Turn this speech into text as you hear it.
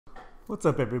What's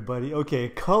up, everybody? Okay,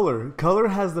 color. Color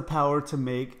has the power to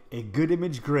make a good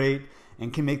image great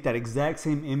and can make that exact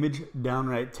same image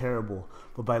downright terrible.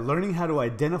 But by learning how to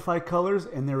identify colors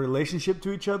and their relationship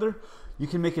to each other, you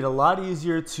can make it a lot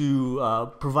easier to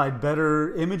provide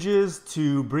better images,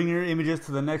 to bring your images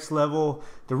to the next level,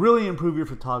 to really improve your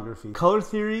photography. Color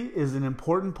theory is an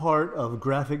important part of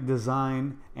graphic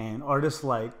design, and artists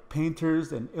like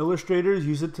painters and illustrators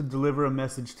use it to deliver a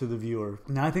message to the viewer.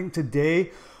 Now, I think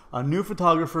today, new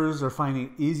photographers are finding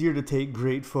it easier to take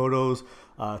great photos.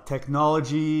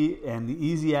 Technology and the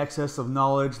easy access of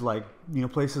knowledge, like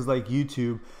places like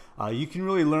YouTube, you can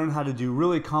really learn how to do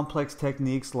really complex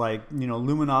techniques like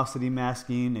luminosity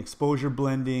masking, exposure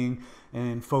blending,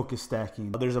 and focus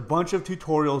stacking. There's a bunch of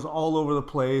tutorials all over the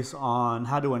place on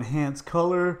how to enhance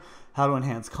color, how to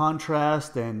enhance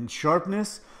contrast and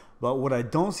sharpness, but what I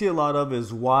don't see a lot of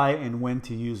is why and when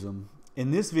to use them.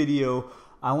 In this video,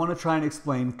 I want to try and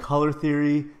explain color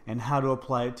theory and how to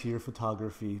apply it to your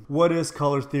photography. What is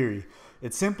color theory?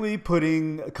 It's simply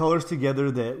putting colors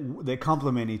together that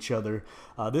complement each other.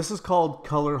 This is called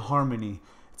color harmony.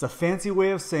 It's a fancy way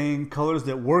of saying colors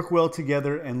that work well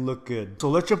together and look good. So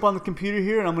let's jump on the computer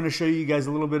here and I'm going to show you guys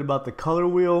a little bit about the color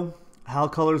wheel, how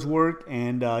colors work,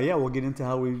 and yeah, we'll get into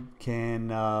how we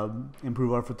can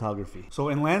improve our photography. So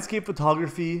in landscape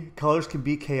photography, colors can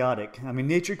be chaotic. I mean,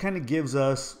 nature kind of gives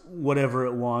us whatever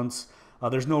it wants.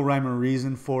 There's no rhyme or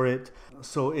reason for it.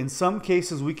 So in some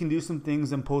cases, we can do some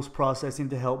things in post-processing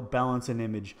to help balance an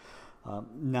image.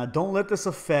 Now, don't let this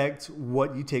affect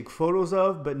what you take photos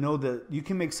of, but know that you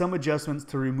can make some adjustments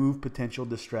to remove potential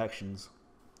distractions.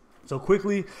 So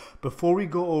quickly, before we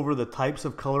go over the types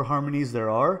of color harmonies there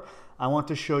are, I want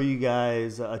to show you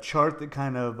guys a chart that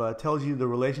kind of tells you the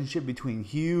relationship between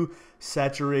hue,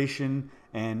 saturation,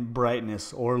 and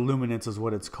brightness, or luminance is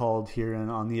what it's called here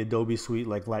on the Adobe suite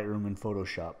like Lightroom and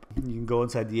Photoshop. You can go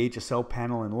inside the HSL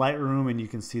panel in Lightroom and you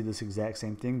can see this exact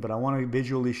same thing, but I want to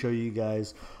visually show you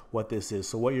guys what this is.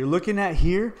 So what you're looking at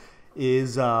here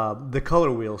is the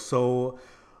color wheel. So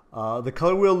the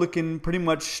color wheel looking pretty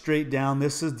much straight down,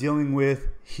 this is dealing with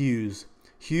hues.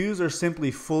 Hues are simply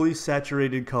fully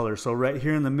saturated colors. So right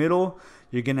here in the middle,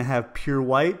 you're going to have pure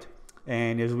white.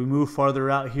 And as we move farther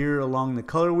out here along the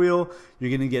color wheel, you're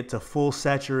going to get to full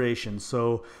saturation.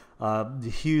 So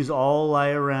the hues all lie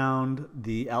around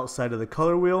the outside of the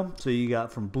color wheel. So you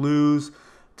got from blues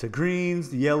to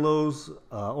greens, yellows,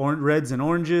 reds and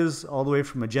oranges, all the way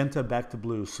from magenta back to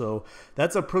blue. So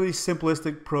that's a pretty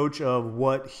simplistic approach of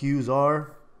what hues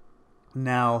are.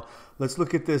 Now let's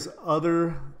look at this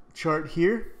other chart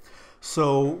here.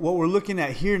 So what we're looking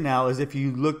at here now is, if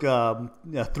you look a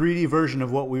 3D version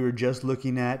of what we were just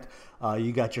looking at,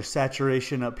 you got your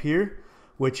saturation up here,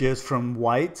 which is from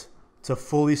white to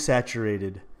fully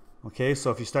saturated. Okay,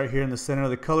 so if you start here in the center of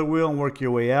the color wheel and work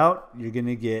your way out, you're going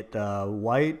to get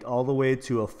white all the way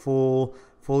to a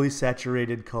fully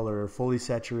saturated color, or fully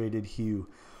saturated hue.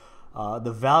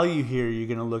 The value here you're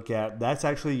going to look at, that's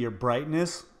actually your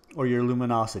brightness or your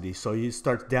luminosity. So you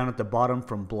start down at the bottom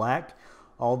from black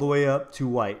all the way up to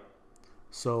white.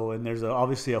 So, and there's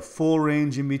obviously a full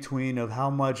range in between of how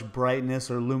much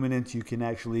brightness or luminance you can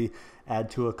actually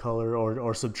add to a color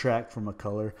or subtract from a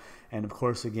color. And of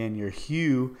course, again, your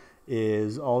hue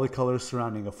is all the colors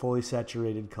surrounding a fully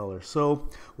saturated color. So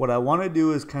what I want to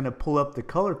do is kind of pull up the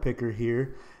color picker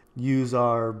here, use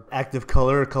our active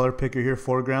color picker here,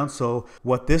 foreground. So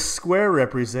what this square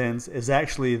represents is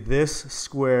actually this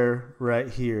square right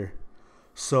here.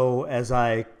 So as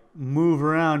I move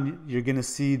around, you're going to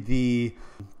see the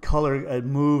color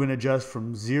move and adjust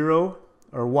from 0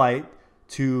 or white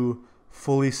to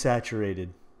fully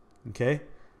saturated. Okay,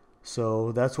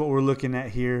 so that's what we're looking at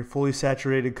here, fully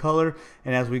saturated color.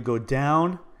 And as we go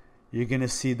down, you're going to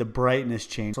see the brightness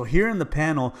change. So here in the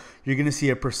panel, you're going to see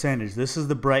a percentage. This is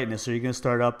the brightness. So you're going to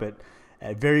start up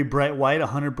at very bright white,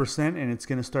 100%, and it's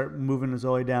going to start moving all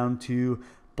the way down to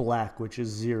black, which is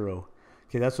 0.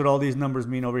 Okay, that's what all these numbers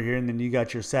mean over here. And then you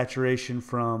got your saturation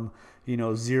from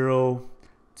 0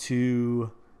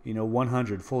 to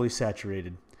 100, fully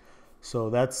saturated. So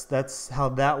that's how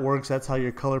that works. That's how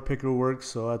your color picker works.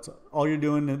 So that's all you're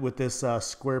doing with this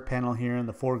square panel here in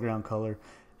the foreground color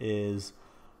is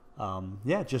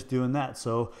yeah, just doing that.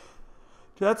 So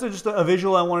that's just a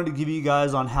visual I wanted to give you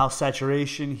guys on how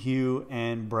saturation, hue,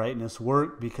 and brightness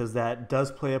work, because that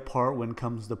does play a part when it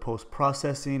comes to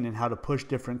post-processing and how to push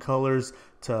different colors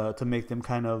to make them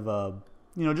kind of,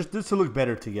 just to look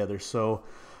better together. So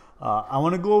I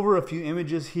want to go over a few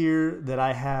images here that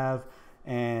I have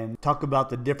and talk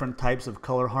about the different types of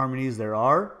color harmonies there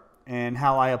are and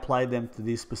how I applied them to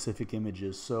these specific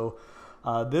images. So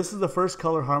this is the first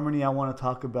color harmony I want to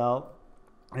talk about.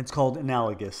 It's called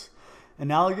analogous.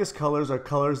 Analogous colors are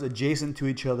colors adjacent to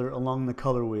each other along the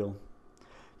color wheel.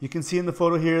 You can see in the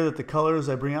photo here that the colors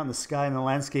I bring out in the sky and the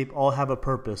landscape all have a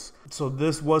purpose. So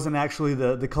this wasn't actually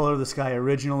the color of the sky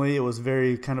originally. It was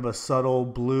very kind of a subtle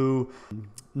blue,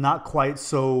 not quite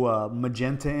so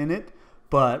magenta in it.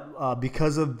 But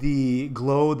because of the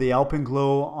glow, the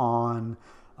alpenglow on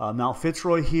Mount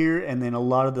Fitzroy here, and then a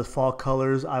lot of the fall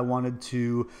colors, I wanted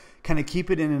to kind of keep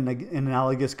it in an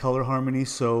analogous color harmony.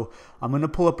 So I'm going to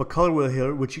pull up a color wheel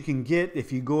here, which you can get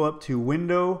if you go up to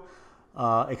Window,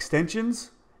 Extensions,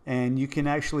 and you can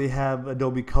actually have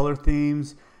Adobe Color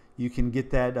Themes. You can get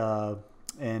that,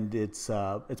 and it's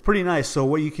pretty nice. So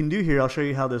what you can do here, I'll show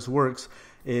you how this works,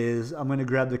 is I'm going to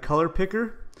grab the color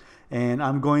picker, and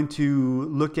I'm going to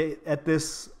look at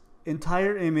this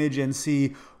entire image and see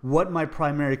what my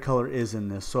primary color is in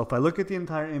this. So if I look at the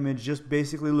entire image, just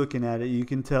basically looking at it, you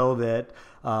can tell that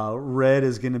red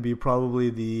is going to be probably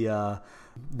the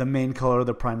main color,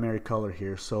 the primary color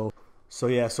here. So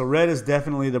red is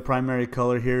definitely the primary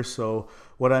color here. So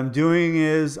what I'm doing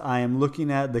is I am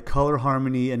looking at the color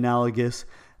harmony analogous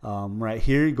right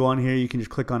here. You go on here, you can just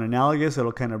click on analogous.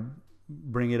 It'll kind of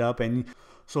bring it up. And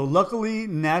so luckily,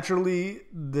 naturally,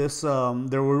 this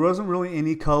there wasn't really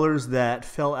any colors that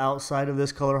fell outside of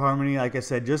this color harmony. Like I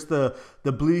said, just the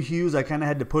blue hues, I kind of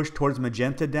had to push towards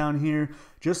magenta down here,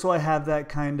 just so I have that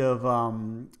kind of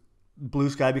blue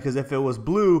sky, because if it was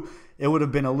blue, it would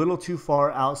have been a little too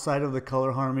far outside of the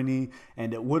color harmony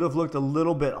and it would have looked a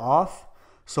little bit off.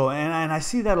 So, and I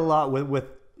see that a lot with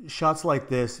shots like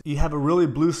this. You have a really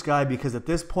blue sky because at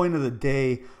this point of the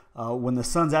day, when the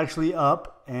sun's actually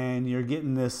up and you're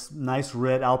getting this nice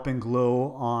red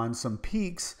alpenglow on some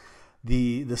peaks,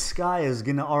 the sky is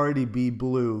going to already be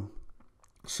blue.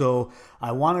 So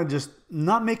I want to just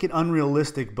not make it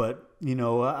unrealistic, but you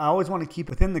know, I always want to keep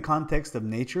within the context of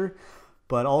nature,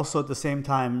 but also at the same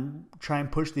time try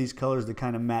and push these colors to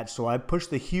kind of match. So I push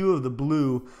the hue of the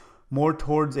blue more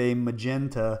towards a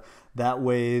magenta. That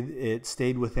way it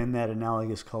stayed within that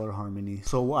analogous color harmony.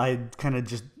 So I kind of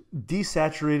just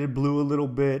desaturated blue a little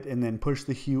bit and then pushed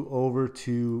the hue over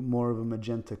to more of a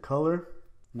magenta color.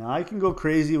 Now I can go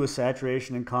crazy with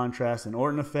saturation and contrast and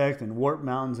Orton effect and warp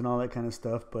mountains and all that kind of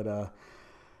stuff, but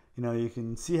you know, you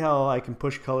can see how I can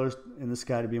push colors in the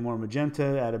sky to be more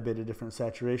magenta, add a bit of different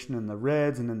saturation in the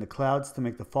reds and in the clouds to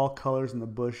make the fall colors in the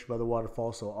bush by the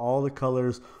waterfall, so all the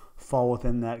colors fall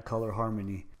within that color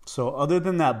harmony. So other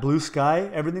than that blue sky,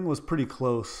 everything was pretty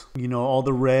close. You know, all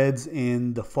the reds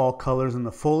in the fall colors in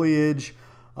the foliage,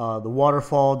 the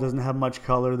waterfall doesn't have much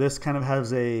color. This kind of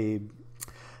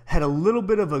had a little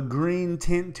bit of a green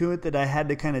tint to it that I had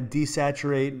to kind of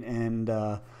desaturate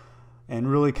and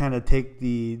really kind of take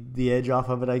the edge off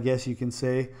of it, I guess you can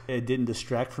say. It didn't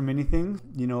distract from anything.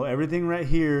 You know, everything right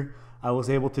here, I was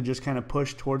able to just kind of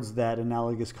push towards that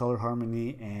analogous color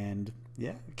harmony, and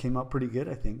yeah, it came out pretty good,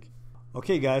 I think.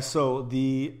 Okay guys, so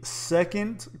the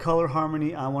second color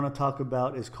harmony I want to talk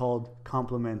about is called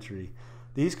complementary.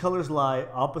 These colors lie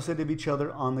opposite of each other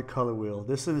on the color wheel.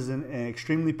 This is an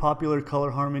extremely popular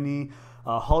color harmony.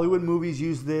 Hollywood movies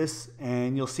use this,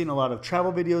 and you'll see in a lot of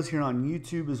travel videos here on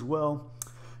YouTube as well.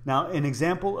 Now, an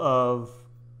example of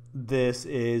this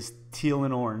is teal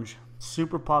and orange.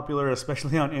 Super popular,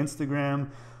 especially on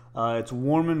Instagram. It's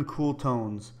warm and cool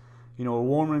tones. You know,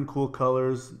 warm and cool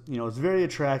colors. You know, it's very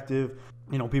attractive.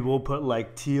 You know, people will put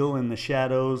like teal in the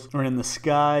shadows or in the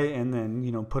sky, and then,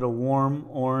 you know, put a warm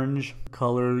orange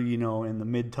color, you know, in the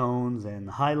midtones and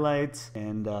the highlights.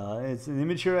 And it's an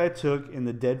image here I took in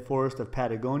the dead forest of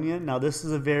Patagonia. Now, this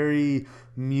is a very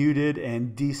muted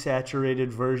and desaturated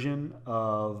version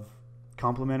of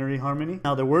complementary harmony.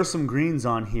 Now, there were some greens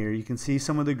on here. You can see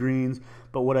some of the greens,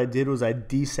 but what I did was I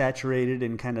desaturated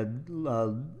and kind of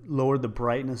lowered the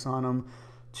brightness on them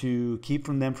to keep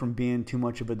them from being too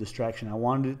much of a distraction. I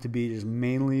wanted it to be just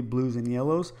mainly blues and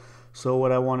yellows. So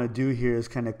what I want to do here is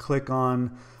kind of click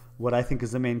on what I think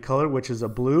is the main color, which is a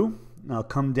blue. Now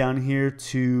come down here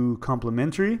to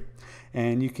complementary,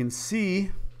 and you can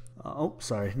see, oh,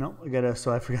 sorry, no,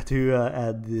 so I forgot to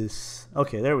add this.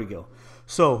 Okay, there we go.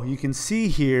 So you can see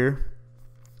here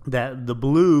that the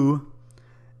blue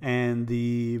and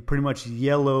the pretty much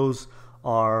yellows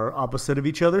are opposite of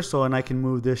each other. So, and I can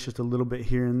move this just a little bit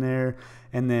here and there,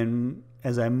 and then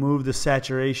as I move the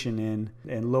saturation in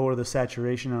and lower the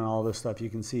saturation on all this stuff, you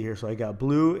can see here. So I got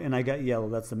blue and I got yellow.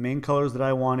 That's the main colors that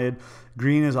I wanted.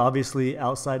 Green is obviously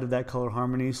outside of that color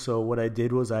harmony. So what I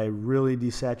did was I really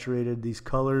desaturated these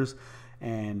colors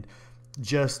and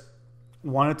just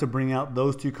wanted to bring out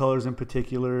those two colors in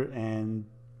particular. And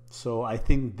so I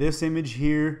think this image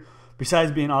here,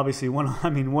 besides being obviously one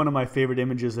of my favorite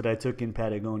images that I took in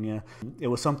Patagonia, it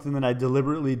was something that I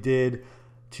deliberately did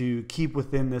to keep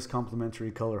within this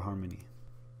complementary color harmony.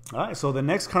 All right, so the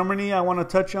next harmony I want to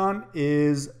touch on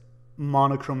is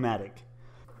monochromatic.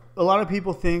 A lot of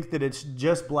people think that it's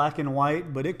just black and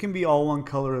white, but it can be all one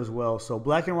color as well. So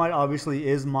black and white obviously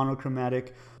is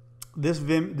monochromatic.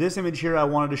 This image here I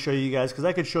wanted to show you guys because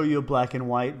I could show you a black and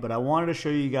white, but I wanted to show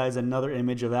you guys another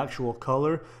image of actual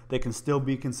color that can still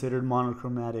be considered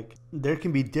monochromatic. There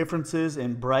can be differences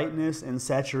in brightness and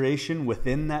saturation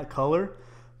within that color,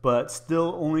 but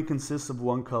still only consists of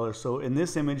one color. So in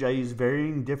this image I use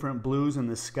varying different blues in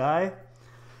the sky,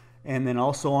 and then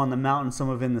also on the mountain, some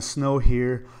of in the snow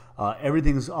here.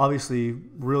 Everything's obviously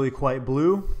really quite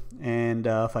blue, and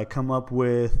if I come up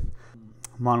with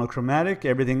monochromatic,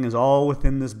 everything is all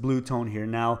within this blue tone here.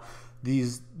 Now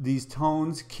these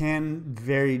tones can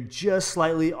vary just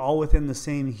slightly, all within the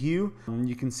same hue.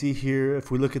 You can see here,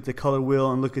 if we look at the color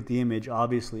wheel and look at the image,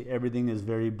 obviously everything is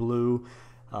very blue.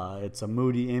 It's a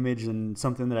moody image, and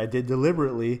something that I did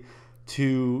deliberately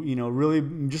to, you know, really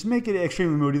just make it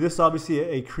extremely moody. This is obviously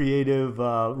a creative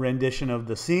rendition of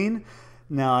the scene.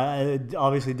 Now, it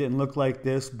obviously didn't look like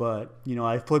this, but, you know,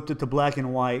 I flipped it to black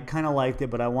and white, kind of liked it,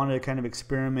 but I wanted to kind of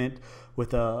experiment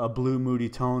with a blue moody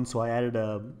tone, so I added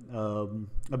a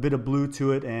bit of blue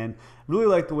to it, and really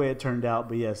liked the way it turned out.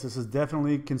 But yes, this is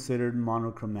definitely considered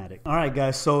monochromatic. All right,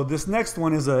 guys, so this next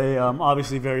one is a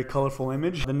obviously very colorful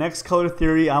image. The next color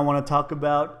theory I want to talk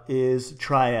about is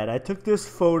triad. I took this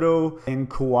photo in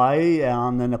Kauai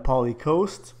on the Nepali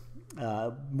coast.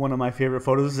 One of my favorite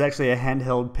photos. This is actually a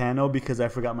handheld pano because I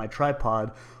forgot my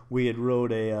tripod. We had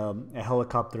rode a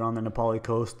helicopter on the Nepali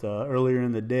coast earlier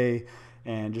in the day,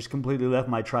 and just completely left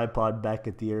my tripod back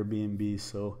at the Airbnb.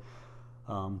 So,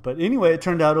 but anyway, it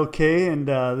turned out okay, and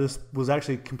this was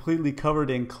actually completely covered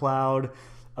in cloud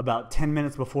about 10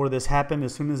 minutes before this happened.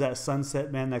 As soon as that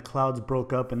sunset, man, that clouds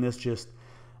broke up, and this just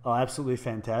absolutely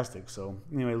fantastic. So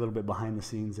anyway, a little bit behind the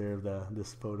scenes there of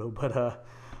this photo, but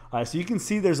so you can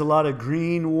see there's a lot of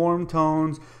green warm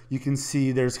tones. You can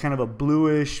see there's kind of a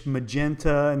bluish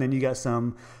magenta, and then you got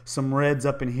some reds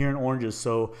up in here and oranges.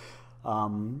 So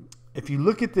if you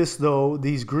look at this though,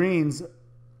 these greens,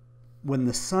 when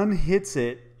the sun hits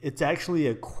it, it's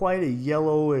actually quite a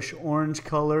yellowish orange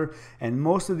color, and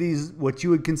most of these, what you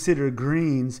would consider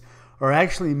greens, are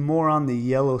actually more on the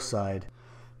yellow side.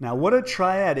 Now what a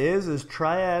triad is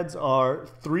triads are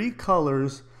 3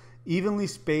 colors evenly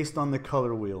spaced on the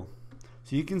color wheel.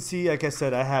 So you can see, like I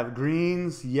said, I have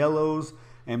greens, yellows,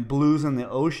 and blues in the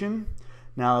ocean.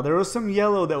 Now there was some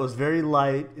yellow that was very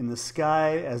light in the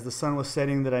sky as the sun was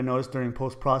setting that I noticed during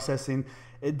post-processing.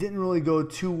 It didn't really go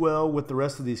too well with the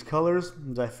rest of these colors.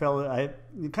 I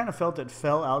kind of felt it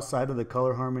fell outside of the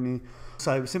color harmony.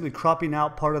 So I was simply cropping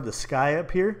out part of the sky up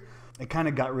here. I kind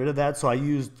of got rid of that, so I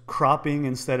used cropping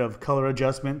instead of color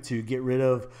adjustment to get rid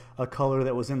of a color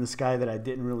that was in the sky that I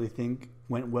didn't really think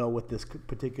went well with this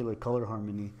particular color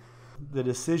harmony. The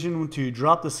decision to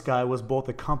drop the sky was both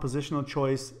a compositional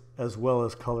choice as well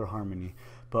as color harmony.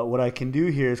 But what I can do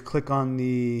here is click on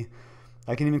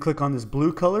I can even click on this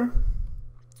blue color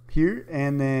here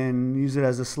and then use it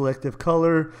as a selective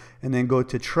color and then go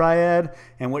to triad,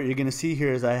 and what you're going to see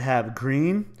here is I have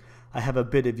green, I have a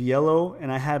bit of yellow,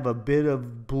 and I have a bit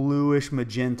of bluish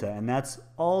magenta, and that's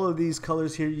all of these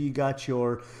colors here. You got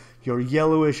your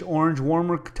yellowish orange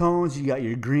warmer tones, you got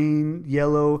your green,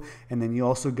 yellow, and then you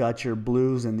also got your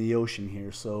blues in the ocean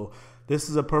here. So this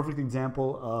is a perfect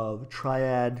example of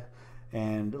triad.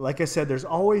 And like I said, there's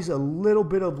always a little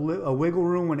bit of a wiggle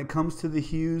room when it comes to the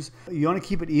hues. You want to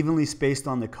keep it evenly spaced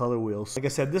on the color wheels. Like I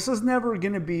said, this is never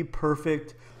going to be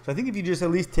perfect. So I think if you just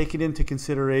at least take it into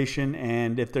consideration,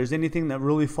 and if there's anything that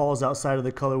really falls outside of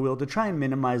the color wheel, to try and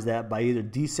minimize that by either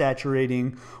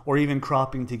desaturating or even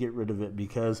cropping to get rid of it,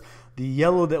 because the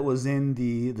yellow that was in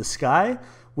the sky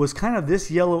was kind of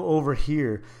this yellow over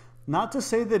here. Not to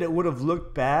say that it would have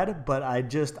looked bad, but I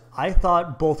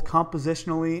thought both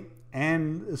compositionally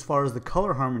and as far as the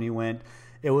color harmony went,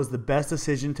 it was the best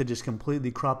decision to just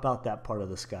completely crop out that part of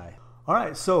the sky. All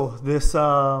right, so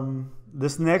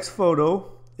this next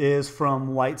photo is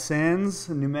from White Sands,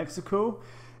 New Mexico,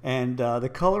 and the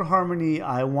color harmony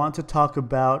I want to talk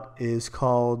about is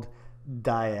called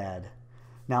Dyad.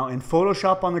 Now in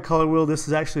Photoshop on the color wheel, this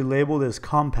is actually labeled as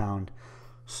compound.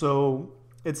 So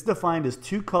it's defined as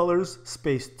 2 colors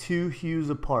spaced 2 hues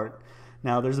apart.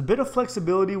 Now there's a bit of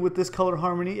flexibility with this color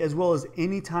harmony, as well as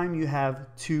any time you have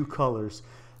 2 colors.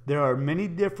 There are many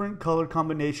different color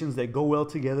combinations that go well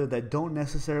together that don't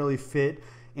necessarily fit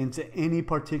into any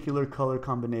particular color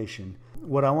combination.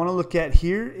 what I want to look at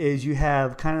here is you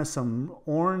have kind of some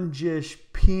orangish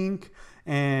pink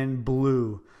and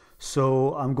blue.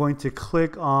 So I'm going to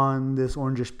click on this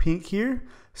orangish pink here,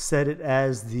 set it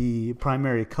as the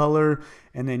primary color,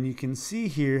 and then you can see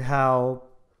here how,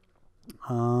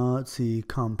 let's see,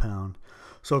 compound.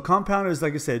 So compound is,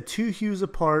 like I said, 2 hues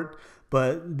apart,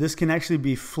 but this can actually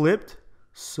be flipped.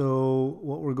 So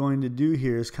what we're going to do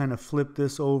here is kind of flip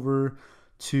this over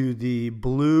to the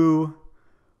blue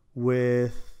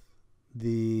with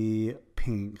the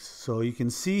pinks. So you can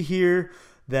see here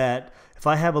that if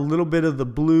I have a little bit of the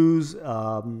blues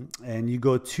and you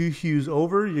go 2 hues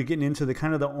over, you're getting into the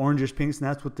kind of the orangish pinks, and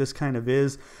that's what this kind of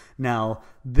is. Now,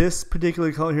 this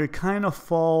particular color here kind of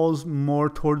falls more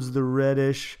towards the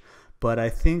reddish, but I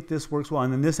think this works well.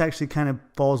 And then this actually kind of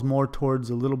falls more towards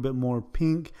a little bit more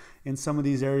pink in some of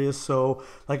these areas. So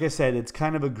like I said, it's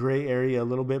kind of a gray area a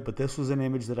little bit, but this was an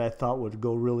image that I thought would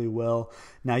go really well.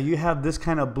 Now you have this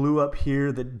kind of blue up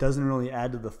here that doesn't really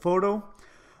add to the photo.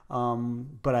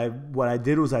 But what I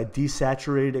did was I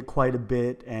desaturated it quite a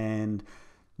bit and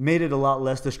made it a lot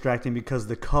less distracting, because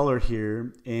the color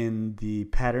here in the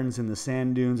patterns in the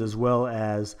sand dunes, as well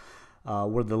as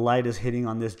where the light is hitting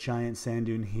on this giant sand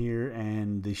dune here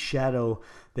and the shadow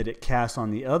that it casts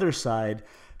on the other side,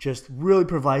 just really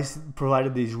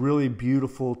provided these really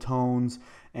beautiful tones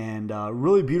and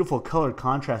really beautiful color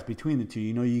contrast between the two.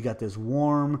 You know, you got this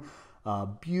warm,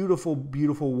 beautiful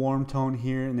warm tone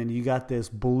here, and then you got this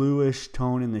bluish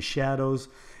tone in the shadows,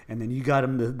 and then you got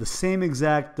them the same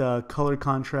exact color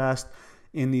contrast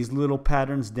in these little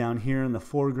patterns down here in the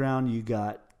foreground. You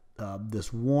got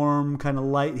this warm kind of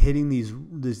light hitting these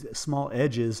small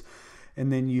edges,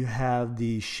 and then you have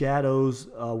the shadows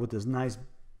with this nice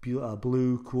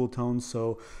blue cool tones.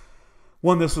 So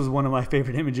this was one of my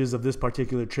favorite images of this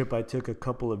particular trip I took a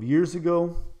couple of years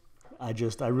ago.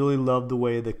 I really loved the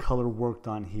way the color worked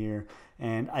on here,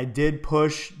 and I did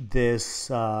push this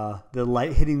the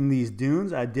light hitting these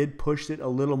dunes. I did push it a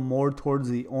little more towards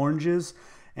the oranges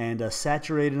and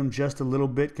saturated them just a little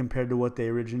bit compared to what they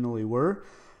originally were,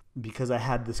 because I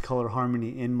had this color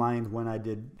harmony in mind when I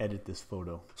did edit this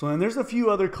photo. So then there's a few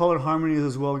other color harmonies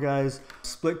as well, guys.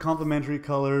 Split complementary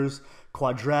colors,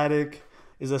 quadratic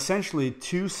is essentially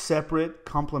 2 separate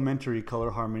complementary color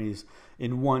harmonies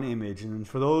in one image. And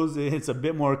for those, it's a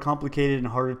bit more complicated and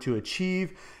harder to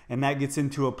achieve, and that gets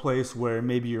into a place where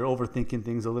maybe you're overthinking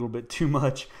things a little bit too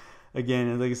much.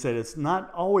 Again, like I said, it's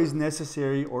not always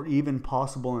necessary or even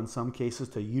possible in some cases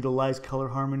to utilize color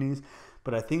harmonies,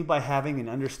 but I think by having an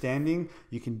understanding,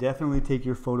 you can definitely take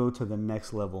your photo to the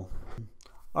next level.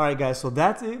 Alright guys, so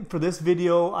that's it for this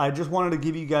video. I just wanted to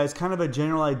give you guys kind of a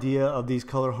general idea of these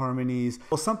color harmonies.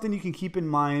 Well, something you can keep in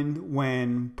mind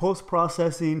when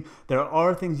post-processing. There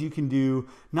are things you can do,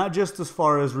 not just as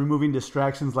far as removing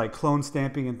distractions like clone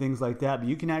stamping and things like that, but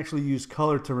you can actually use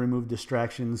color to remove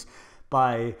distractions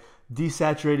by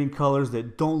desaturating colors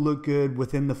that don't look good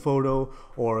within the photo,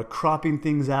 or cropping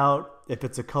things out if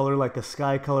it's a color like a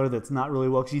sky color that's not really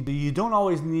well. You don't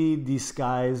always need these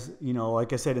skies, you know,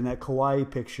 like I said in that Kauai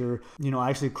picture, you know, I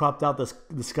actually cropped out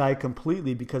the sky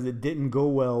completely because it didn't go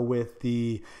well with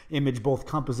the image, both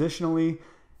compositionally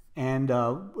and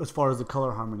as far as the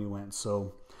color harmony went.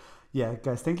 So yeah,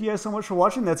 guys, thank you guys so much for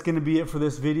watching. That's going to be it for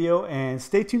this video, and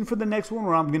stay tuned for the next one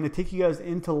where I'm going to take you guys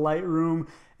into Lightroom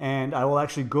and I will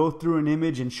actually go through an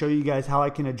image and show you guys how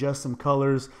I can adjust some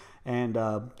colors and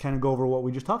kind of go over what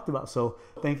we just talked about. So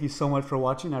thank you so much for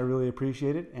watching. I really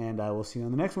appreciate it, and I will see you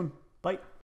on the next one. Bye.